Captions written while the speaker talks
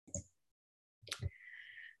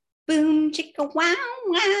Boom, chicka, wow,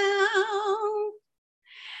 wow.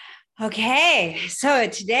 Okay, so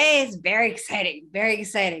today is very exciting, very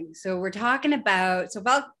exciting. So we're talking about,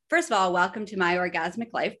 first of all, welcome to my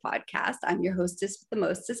Orgasmic Life podcast. I'm your hostess with the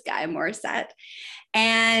mostest, Gaia Morissette.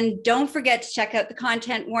 And don't forget to check out the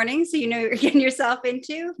content warning so you know what you're getting yourself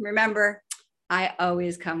into. Remember, I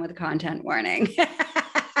always come with a content warning.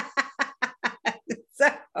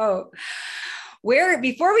 So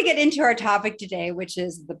before we get into our topic today, which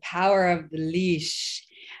is the power of the leash,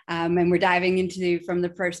 and we're diving into from the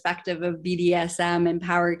perspective of BDSM and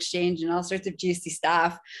power exchange and all sorts of juicy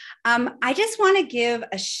stuff. I just want to give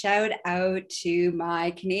a shout out to my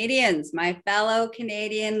Canadians, my fellow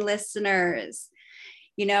Canadian listeners.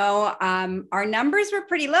 Our numbers were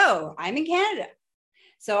pretty low. I'm in Canada.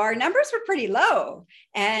 So our numbers were pretty low.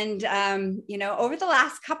 And, over the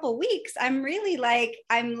last couple of weeks, I'm really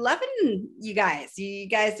I'm loving you guys.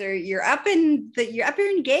 You're up in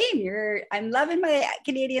game. I'm loving my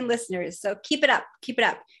Canadian listeners. So keep it up.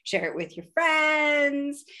 Share it with your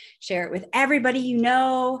friends, share it with everybody you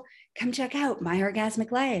know. Come check out My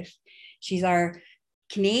Orgasmic Life. She's our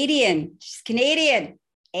Canadian. She's Canadian,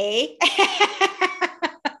 eh?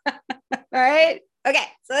 All right. Okay.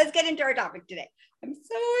 So let's get into our topic today. I'm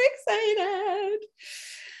so excited.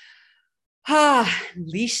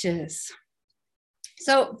 Leashes.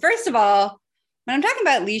 So first of all, when I'm talking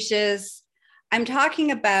about leashes, I'm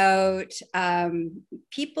talking about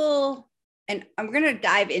people, and I'm going to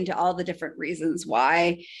dive into all the different reasons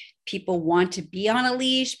why people want to be on a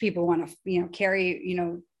leash. People want to, carry,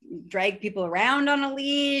 drag people around on a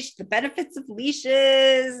leash, the benefits of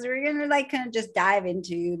leashes. We're going to kind of just dive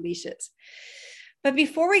into leashes. But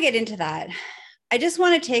before we get into that, I just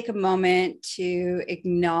want to take a moment to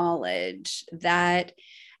acknowledge that,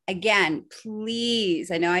 again,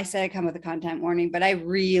 please, I know I said I come with a content warning, but I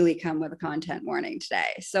really come with a content warning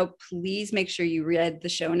today. So please make sure you read the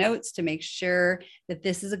show notes to make sure that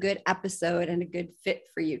this is a good episode and a good fit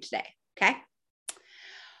for you today. Okay.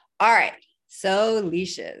 All right. So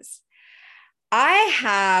leashes. I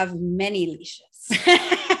have many leashes.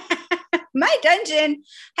 My dungeon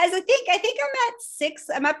has, I think I'm at 6.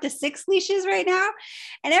 I'm up to 6 leashes right now.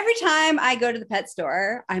 And every time I go to the pet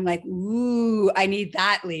store, I'm like, ooh, I need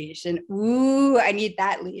that leash. And ooh, I need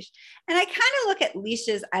that leash. And I kind of look at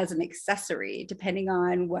leashes as an accessory, depending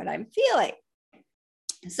on what I'm feeling.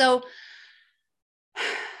 So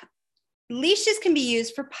leashes can be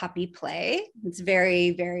used for puppy play. It's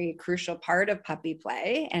very, very crucial part of puppy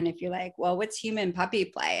play. And if you're like, well, what's human puppy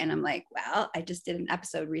play? And I'm like, well, I just did an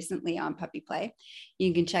episode recently on puppy play.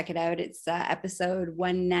 You can check it out. It's episode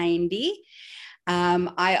 190.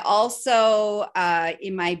 I also,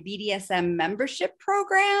 in my BDSM membership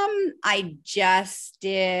program, I just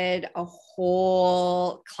did a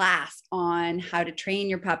whole class on how to train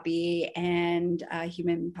your puppy and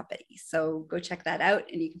human puppy. So go check that out,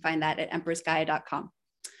 and you can find that at empressgaia.com.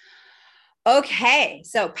 Okay,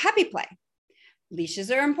 so puppy play.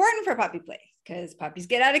 Leashes are important for puppy play because puppies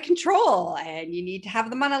get out of control and you need to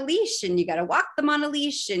have them on a leash, and you got to walk them on a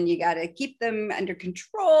leash, and you got to keep them under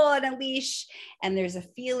control on a leash. And there's a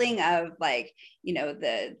feeling of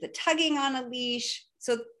the tugging on a leash.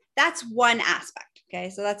 So that's one aspect. Okay.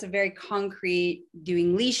 So that's a very concrete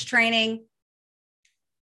doing leash training.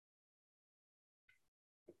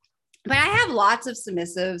 But I have lots of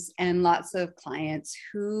submissives and lots of clients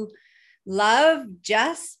who love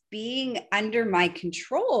just being under my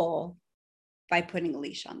control by putting a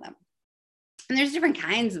leash on them. And there's different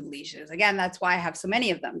kinds of leashes. Again, that's why I have so many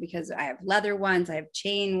of them, because I have leather ones, I have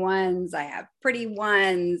chain ones, I have pretty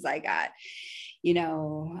ones, I got,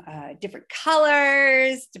 different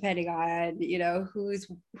colors depending on,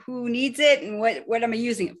 who needs it and what am I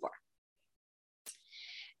using it for.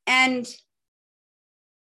 And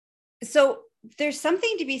so there's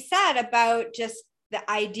something to be said about just the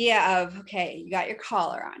idea of, okay, you got your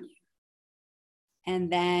collar on you,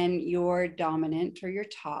 and then your dominant or your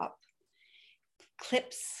top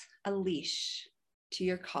clips a leash to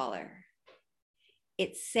your collar.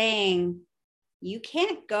 It's saying, you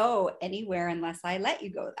can't go anywhere unless I let you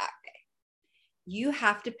go that way. You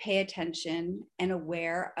have to pay attention and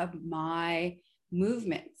aware of my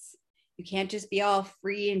movements. You can't just be all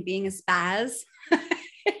free and being a spaz.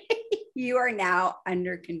 You are now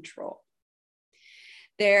under control.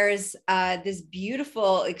 There's this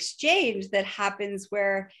beautiful exchange that happens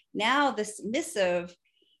where now the submissive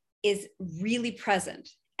is really present,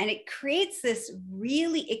 and it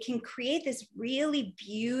can create this really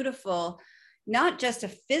beautiful, not just a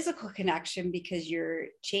physical connection because you're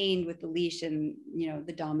chained with the leash and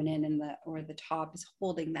the dominant and the top is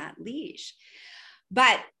holding that leash,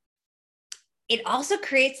 but it also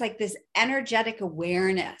creates like this energetic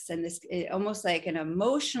awareness, and this almost like an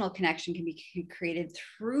emotional connection can be created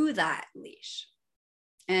through that leash.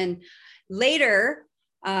 And later,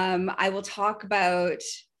 I will talk about,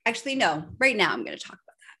 actually, no, right now I'm going to talk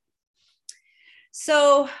about that.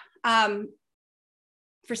 So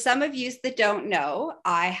for some of you that don't know,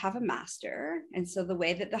 I have a master. And so the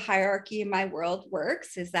way that the hierarchy in my world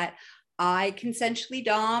works is that I consensually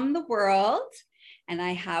dom the world, and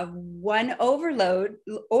I have one overlord,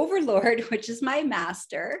 which is my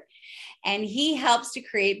master. And he helps to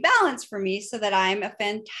create balance for me so that I'm a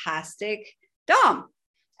fantastic dom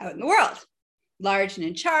out in the world, large and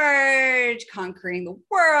in charge, conquering the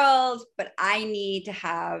world. But I need to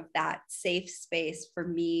have that safe space for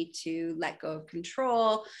me to let go of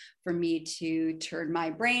control, for me to turn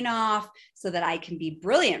my brain off so that I can be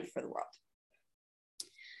brilliant for the world.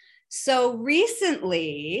 So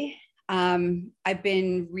recently, I've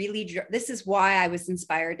been really, this is why I was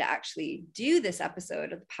inspired to actually do this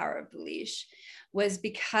episode of The Power of the Leash, was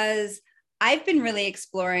because I've been really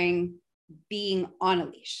exploring being on a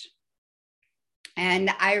leash. And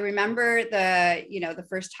I remember the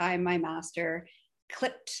first time my master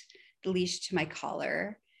clipped the leash to my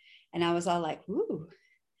collar, and I was all like, ooh,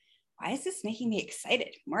 why is this making me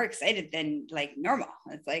excited? More excited than like normal.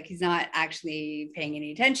 It's like, he's not actually paying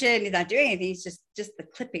any attention. He's not doing anything. He's just the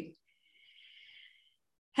clipping.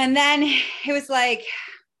 And then it was like,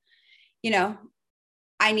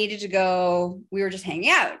 I needed to go, we were just hanging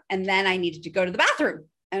out, and then I needed to go to the bathroom.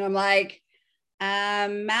 And I'm like,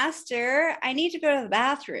 master, I need to go to the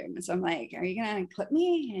bathroom. And so I'm like, are you going to clip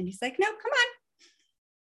me? And he's like, no, come on.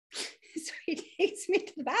 So he takes me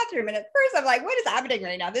to the bathroom. And at first I'm like, what is happening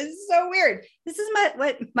right now? This is so weird. This is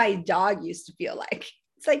what my dog used to feel like.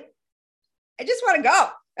 It's like, I just want to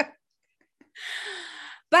go.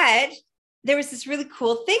 But there was this really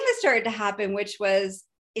cool thing that started to happen, which was,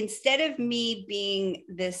 instead of me being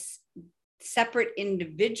this separate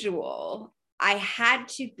individual, I had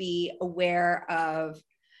to be aware of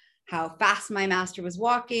how fast my master was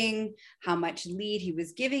walking, how much lead he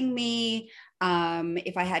was giving me.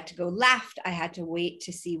 If I had to go left, I had to wait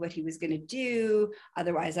to see what he was going to do.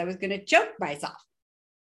 Otherwise, I was going to choke myself.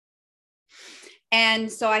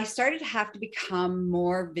 And so I started to have to become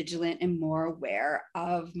more vigilant and more aware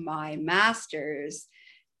of my master's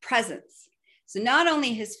presence. So not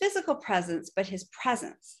only his physical presence, but his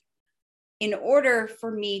presence, in order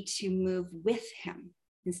for me to move with him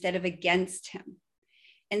instead of against him.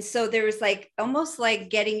 And so there was like almost like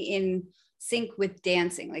getting in sync with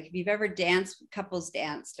dancing. Like if you've ever danced, couples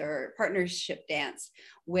danced or partnership dance,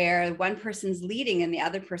 where one person's leading and the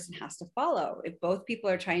other person has to follow. If both people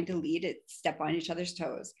are trying to lead, it step on each other's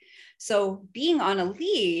toes. So being on a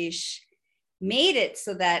leash made it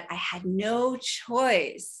so that I had no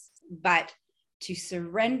choice but to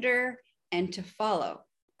surrender and to follow.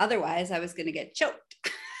 Otherwise, I was going to get choked.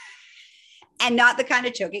 And not the kind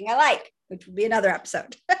of choking I like, which will be another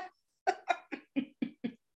episode.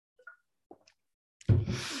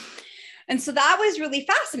 And so that was really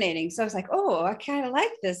fascinating. So I was like, oh, I kind of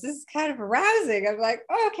like this. This is kind of arousing. I'm like,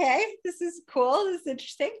 oh, okay, this is cool. This is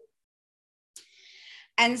interesting.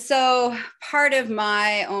 And so part of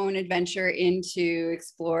my own adventure into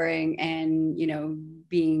exploring and,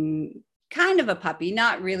 being kind of a puppy,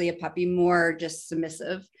 not really a puppy, more just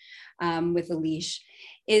submissive with a leash,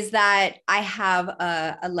 is that I have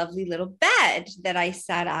a lovely little bed that I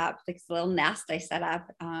set up, like this little nest I set up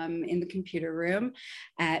in the computer room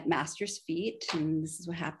at Master's feet. And this is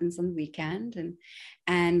what happens on the weekend.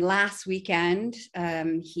 And last weekend,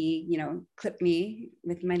 he, clipped me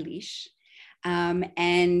with my leash.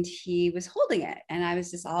 And he was holding it, and I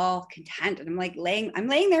was just all content. And I'm like I'm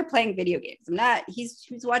laying there playing video games. He's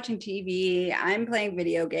watching TV. I'm playing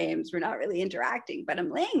video games. We're not really interacting, but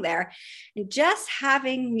I'm laying there, and just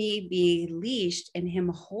having me be leashed and him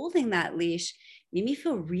holding that leash made me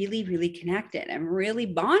feel really, really connected and really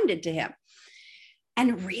bonded to him,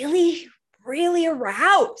 and really, really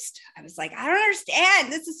aroused. I was like, I don't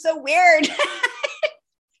understand. This is so weird.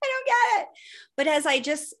 I don't get it. But as I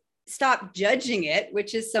just stop judging it,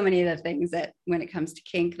 which is so many of the things that when it comes to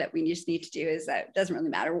kink that we just need to do, is that it doesn't really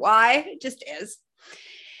matter why, it just is.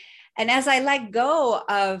 And as I let go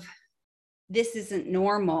of this isn't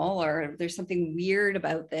normal, or there's something weird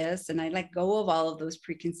about this, and I let go of all of those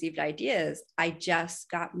preconceived ideas, I just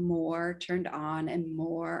got more turned on and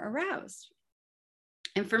more aroused.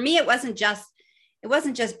 And for me, it wasn't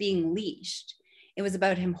just being leashed. It was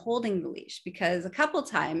about him holding the leash, because a couple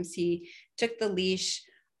times he took the leash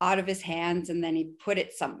out of his hands and then he put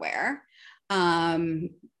it somewhere that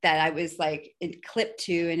I was like clipped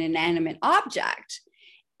to an inanimate object.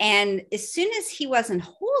 And as soon as he wasn't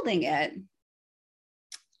holding it,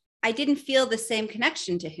 I didn't feel the same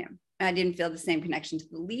connection to him. I didn't feel the same connection to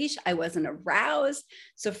the leash. I wasn't aroused.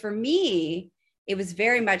 So for me, it was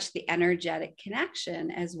very much the energetic connection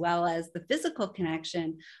as well as the physical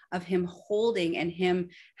connection of him holding and him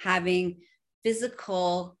having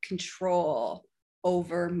physical control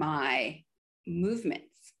over my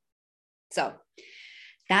movements. So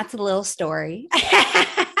that's a little story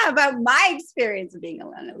about my experience of being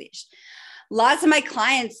on a leash. Lots of my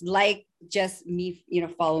clients like just me,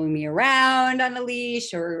 following me around on a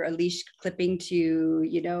leash or a leash clipping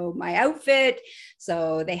to, my outfit.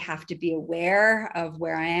 So they have to be aware of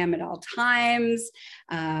where I am at all times.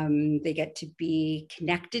 They get to be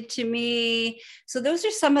connected to me. So those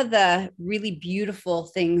are some of the really beautiful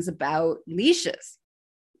things about leashes.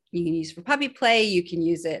 You can use for puppy play. You can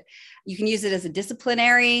use it as a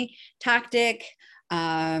disciplinary tactic.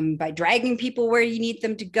 By dragging people where you need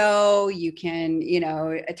them to go. You can,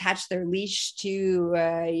 attach their leash to,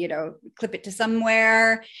 clip it to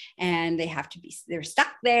somewhere and they're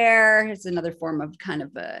stuck there. It's another form of kind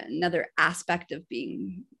of another aspect of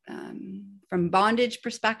being from bondage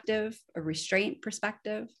perspective, a restraint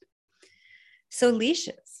perspective. So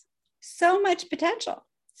leashes, so much potential,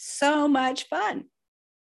 so much fun.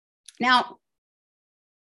 Now,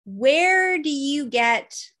 where do you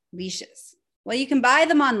get leashes? Well, you can buy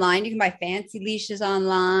them online. You can buy fancy leashes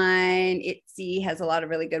online. Etsy has a lot of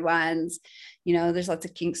really good ones. There's lots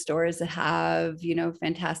of kink stores that have,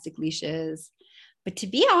 fantastic leashes. But to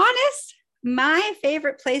be honest, my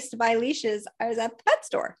favorite place to buy leashes is at the pet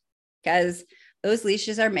store because those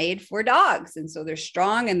leashes are made for dogs. And so they're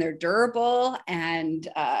strong and they're durable and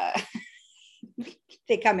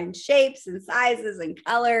they come in shapes and sizes and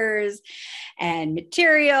colors and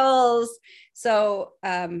materials. So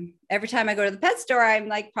every time I go to the pet store, I'm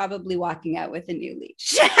like probably walking out with a new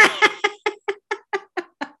leash.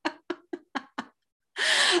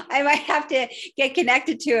 I might have to get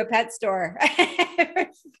connected to a pet store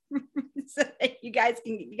so that you guys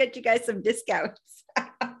can get you guys some discounts.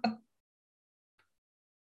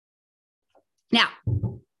 Now,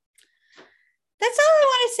 that's all I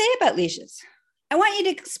want to say about leashes. I want you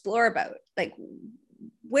to explore about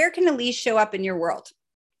where can a leash show up in your world?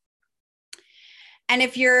 And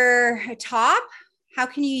if you're a top, how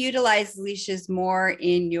can you utilize leashes more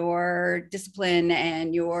in your discipline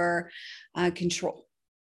and your control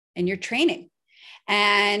and your training?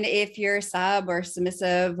 And if you're a sub or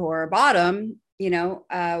submissive or a bottom,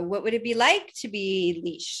 what would it be like to be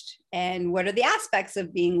leashed? And what are the aspects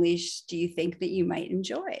of being leashed do you think that you might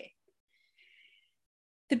enjoy?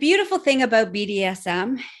 The beautiful thing about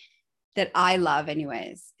BDSM that I love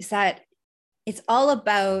anyways, is that it's all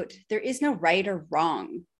about, there is no right or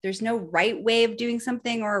wrong. There's no right way of doing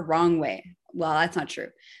something or a wrong way. Well, that's not true.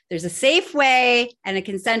 There's a safe way and a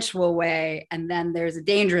consensual way, and then there's a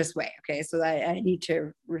dangerous way. Okay, so I need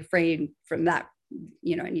to refrain from that.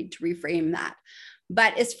 I need to reframe that.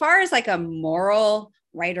 But as far as like a moral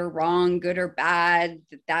right or wrong, good or bad,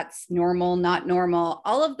 that's normal, not normal,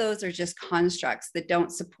 all of those are just constructs that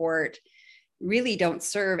really don't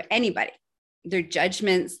serve anybody. They're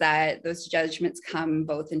judgments those judgments come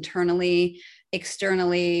both internally,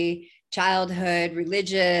 externally, childhood,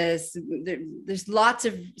 religious. There's lots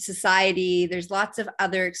of society. There's lots of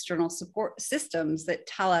other external support systems that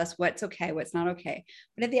tell us what's okay, what's not okay.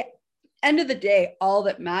 But at the end of the day, all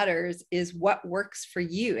that matters is what works for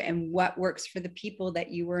you and what works for the people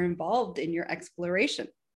that you were involved in your exploration.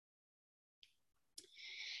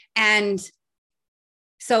 And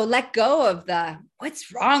so let go of the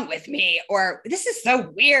what's wrong with me or this is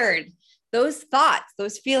so weird. Those thoughts,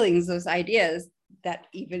 those feelings, those ideas that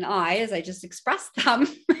even as I just expressed them,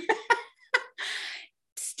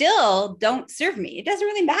 still don't serve me. It doesn't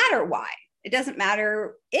really matter why. It doesn't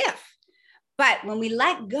matter if. But when we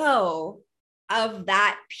let go of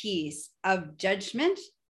that piece of judgment,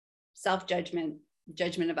 self-judgment,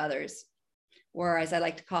 judgment of others, or as I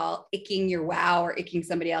like to call, icking your wow or icking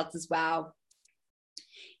somebody else's wow,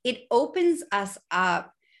 it opens us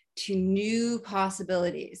up to new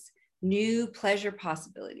possibilities, new pleasure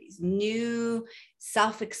possibilities, new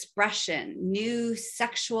self-expression, new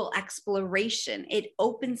sexual exploration. It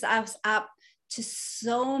opens us up to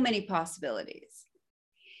so many possibilities.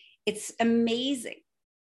 It's amazing.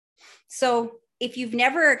 So if you've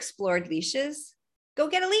never explored leashes, go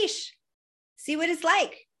get a leash. See what it's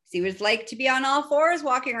like. See what it's like to be on all fours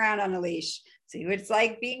walking around on a leash. See what it's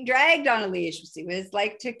like being dragged on a leash. See what it's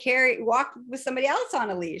like to walk with somebody else on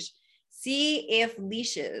a leash. See if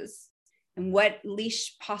leashes and what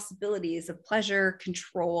leash possibilities of pleasure,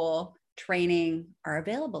 control, training are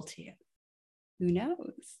available to you. Who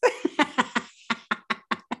knows?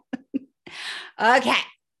 Okay.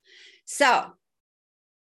 So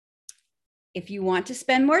if you want to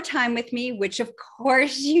spend more time with me, which of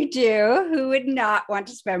course you do, who would not want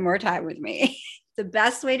to spend more time with me? The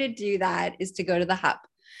best way to do that is to go to the hub,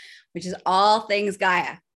 which is all things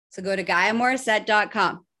Gaia. So go to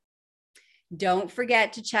GaiaMorissette.com. Don't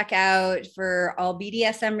forget to check out for all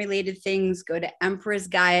BDSM related things, go to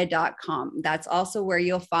EmpressGaia.com. That's also where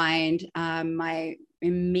you'll find my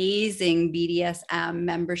amazing BDSM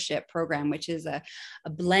membership program, which is a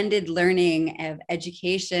blended learning of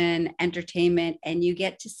education, entertainment, and you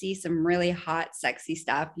get to see some really hot, sexy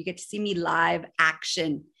stuff. You get to see me live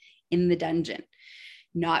action in the dungeon,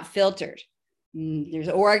 not filtered. There's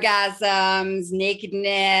orgasms,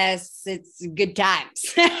 nakedness, it's good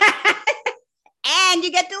times. And you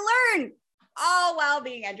get to learn all while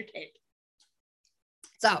being entertained.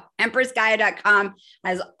 So EmpressGaia.com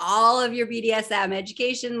has all of your BDSM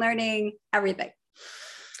education, learning, everything.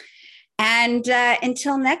 And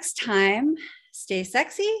until next time, stay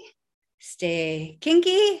sexy, stay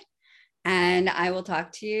kinky, and I will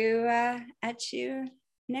talk to you at your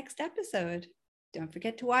next episode. Don't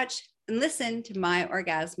forget to watch and listen to My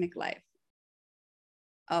Orgasmic Life.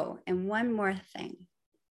 Oh, and one more thing.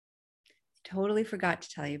 Totally forgot to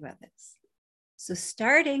tell you about this. So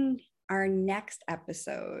starting our next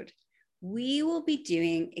episode, we will be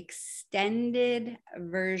doing extended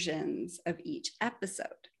versions of each episode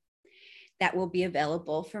that will be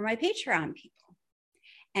available for my Patreon people.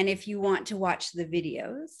 And if you want to watch the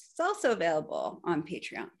videos, it's also available on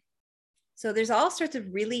Patreon. So there's all sorts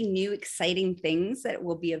of really new, exciting things that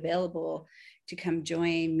will be available to come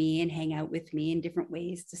join me and hang out with me in different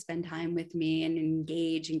ways to spend time with me and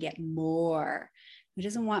engage and get more. Who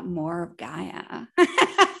doesn't want more of Gaia?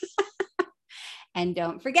 And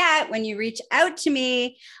don't forget, when you reach out to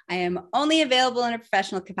me, I am only available in a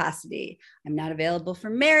professional capacity. I'm not available for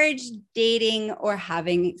marriage, dating, or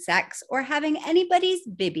having sex, or having anybody's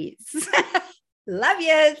bibbies. Love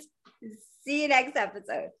yous. See you next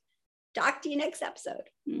episode. Talk to you next episode.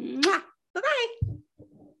 Mwah. Bye-bye.